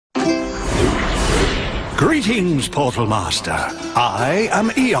Greetings, Portal Master. I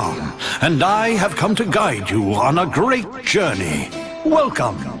am Eon, and I have come to guide you on a great journey.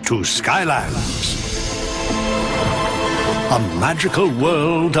 Welcome to Skylanders. A magical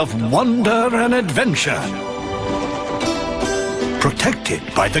world of wonder and adventure. Protected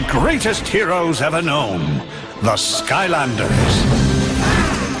by the greatest heroes ever known, the Skylanders.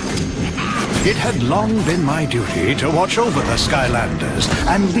 It had long been my duty to watch over the Skylanders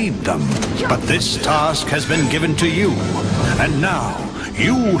and lead them, but this task has been given to you, and now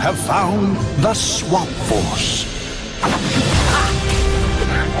you have found the Swap Force.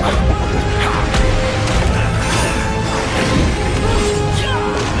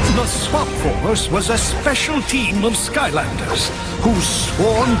 The Swap Force was a special team of Skylanders whose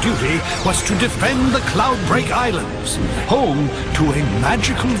sworn duty was to defend the Cloudbreak Islands, home to a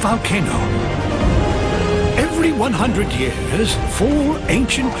magical volcano. Every 100 years, 4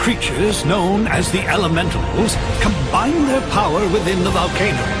 ancient creatures known as the Elementals combine their power within the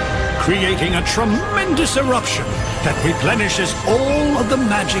volcano, creating a tremendous eruption that replenishes all of the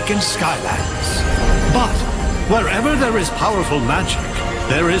magic in Skylands. But wherever there is powerful magic,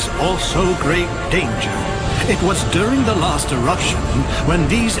 there is also great danger. It was during the last eruption when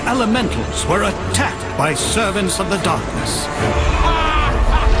these elementals were attacked by servants of the darkness.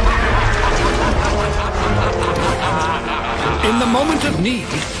 In the moment of need,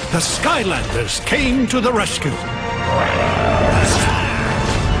 the Skylanders came to the rescue.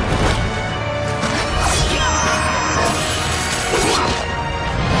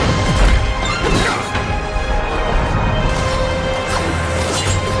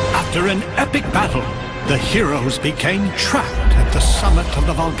 After an epic battle, the heroes became trapped at the summit of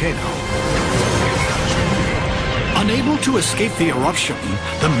the volcano. Unable to escape the eruption,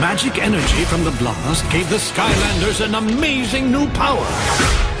 the magic energy from the blast gave the Skylanders an amazing new power,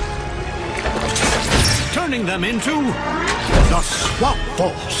 turning them into the Swap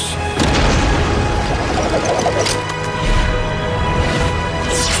Force.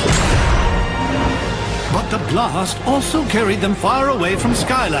 But the blast also carried them far away from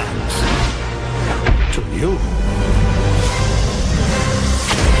Skylands. To you.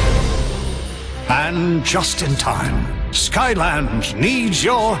 And just in time, Skylands needs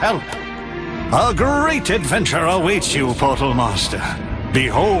your help. A great adventure awaits you, Portal Master.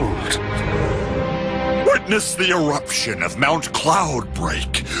 Behold. Witness the eruption of Mount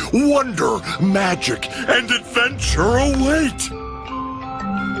Cloudbreak. Wonder, magic, and adventure await.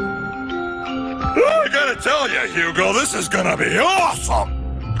 I gotta tell you, Hugo, this is gonna be awesome!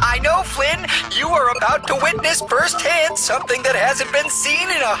 I know, Flynn. You are about to witness firsthand something that hasn't been seen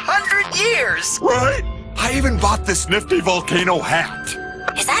in 100 years. Right? I even bought this nifty volcano hat.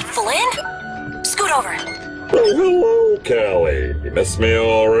 Is that Flynn? Scoot over. Oh, hello, Callie. You miss me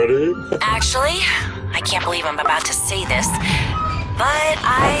already? Actually, I can't believe I'm about to say this, but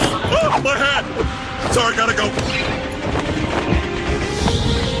Oh, my hat! Sorry, gotta go.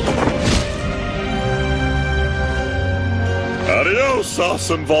 Adios,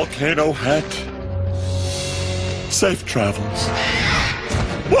 awesome volcano hat. Safe travels.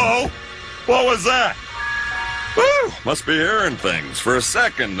 Whoa! What was that? Woo! Must be hearing things. For a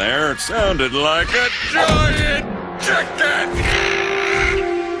second there, it sounded like a giant chicken!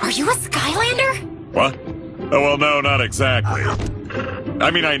 Are you a Skylander? What? Oh, well, no, not exactly. I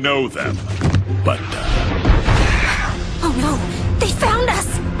mean, I know them, but... Oh no, they found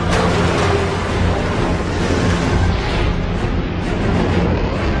us!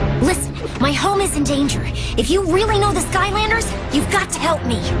 Listen, my home is in danger. If you really know the Skylanders, you've got to help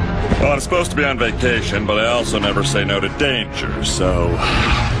me. Well, I'm supposed to be on vacation, but I also never say no to danger, so...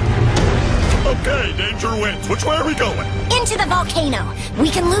 Okay, danger wins. Which way are we going? Into the volcano. We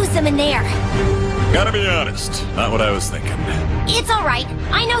can lose them in there. Gotta be honest, not what I was thinking. It's all right.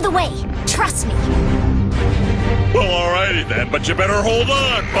 I know the way. Trust me. Well, alrighty then, but you better hold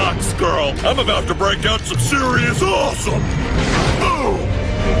on, Box Girl. I'm about to break out some serious awesome. Boom!